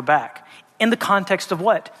back on your back. In the context of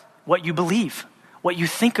what? What you believe, what you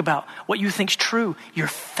think about, what you think's true, your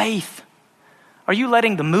faith. Are you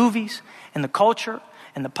letting the movies and the culture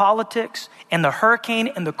and the politics and the hurricane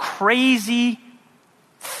and the crazy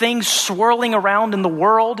things swirling around in the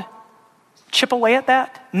world chip away at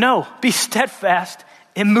that? No, be steadfast,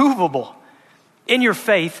 immovable in your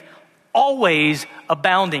faith, always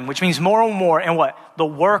abounding, which means more and more in what? The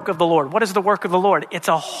work of the Lord. What is the work of the Lord? It's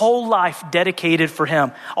a whole life dedicated for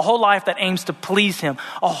him, a whole life that aims to please him,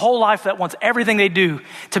 a whole life that wants everything they do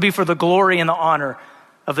to be for the glory and the honor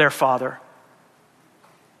of their Father.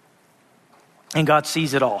 And God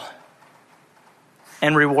sees it all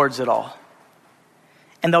and rewards it all.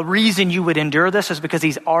 And the reason you would endure this is because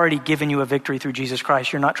he's already given you a victory through Jesus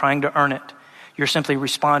Christ. You're not trying to earn it. You're simply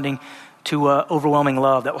responding to overwhelming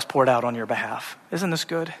love that was poured out on your behalf. Isn't this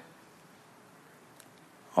good?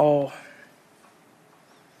 Oh.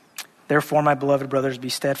 Therefore, my beloved brothers, be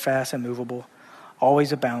steadfast and immovable,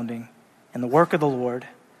 always abounding in the work of the Lord,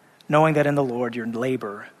 knowing that in the Lord your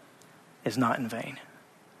labor is not in vain.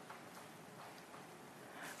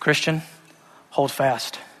 Christian, hold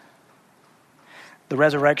fast. The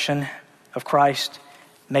resurrection of Christ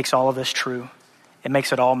makes all of this true. It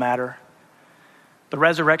makes it all matter. The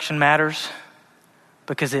resurrection matters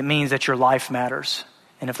because it means that your life matters.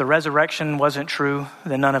 And if the resurrection wasn't true,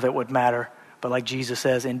 then none of it would matter. But like Jesus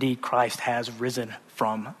says, indeed, Christ has risen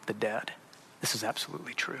from the dead. This is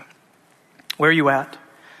absolutely true. Where are you at?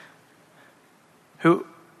 Who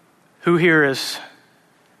here is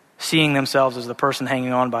seeing themselves as the person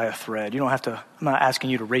hanging on by a thread? You don't have to, I'm not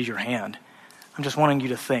asking you to raise your hand. I'm just wanting you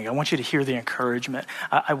to think. I want you to hear the encouragement.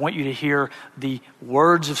 I want you to hear the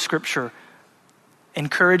words of Scripture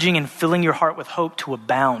encouraging and filling your heart with hope to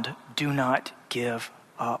abound. Do not give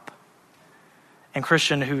up. And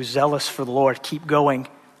Christian who's zealous for the Lord, keep going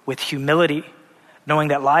with humility, knowing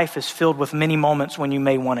that life is filled with many moments when you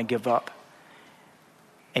may want to give up.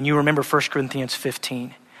 And you remember 1 Corinthians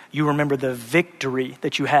 15. You remember the victory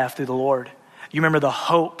that you have through the Lord. You remember the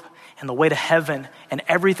hope and the way to heaven and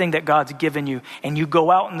everything that God's given you. And you go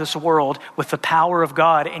out in this world with the power of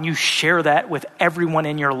God and you share that with everyone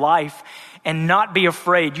in your life and not be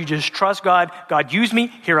afraid. You just trust God. God, use me.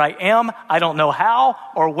 Here I am. I don't know how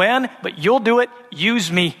or when, but you'll do it.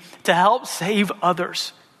 Use me to help save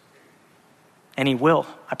others. And he will.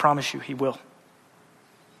 I promise you, he will.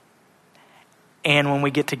 And when we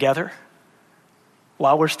get together,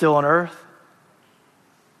 while we're still on earth,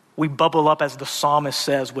 we bubble up, as the psalmist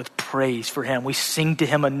says, with praise for him. We sing to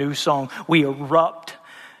him a new song. We erupt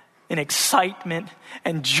in excitement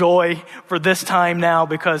and joy for this time now,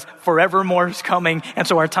 because forevermore is coming. And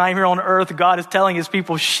so our time here on earth, God is telling his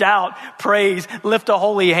people, shout, praise, lift a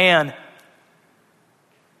holy hand.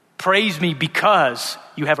 Praise me because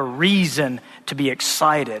you have a reason to be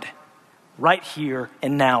excited right here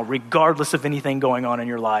and now, regardless of anything going on in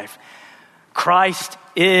your life. Christ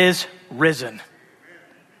is risen.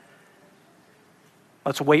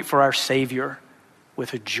 Let's wait for our Savior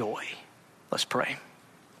with a joy. Let's pray.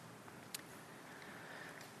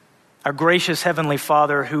 Our gracious Heavenly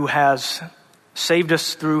Father, who has saved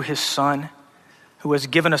us through his Son, who has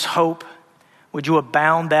given us hope, would you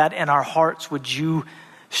abound that in our hearts? Would you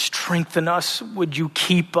strengthen us? Would you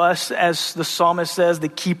keep us, as the psalmist says, the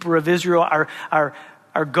keeper of Israel,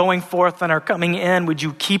 our going forth and our coming in? Would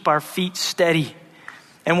you keep our feet steady?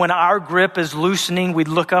 And when our grip is loosening, we'd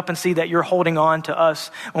look up and see that you're holding on to us.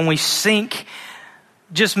 When we sink,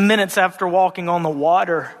 just minutes after walking on the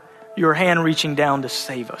water, your hand reaching down to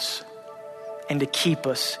save us and to keep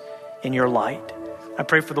us in your light. I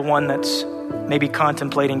pray for the one that's maybe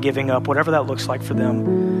contemplating giving up, whatever that looks like for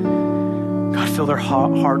them. God, fill their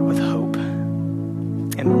heart with hope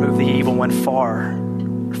and remove the evil one far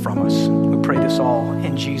from us. We pray this all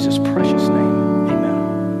in Jesus' precious name.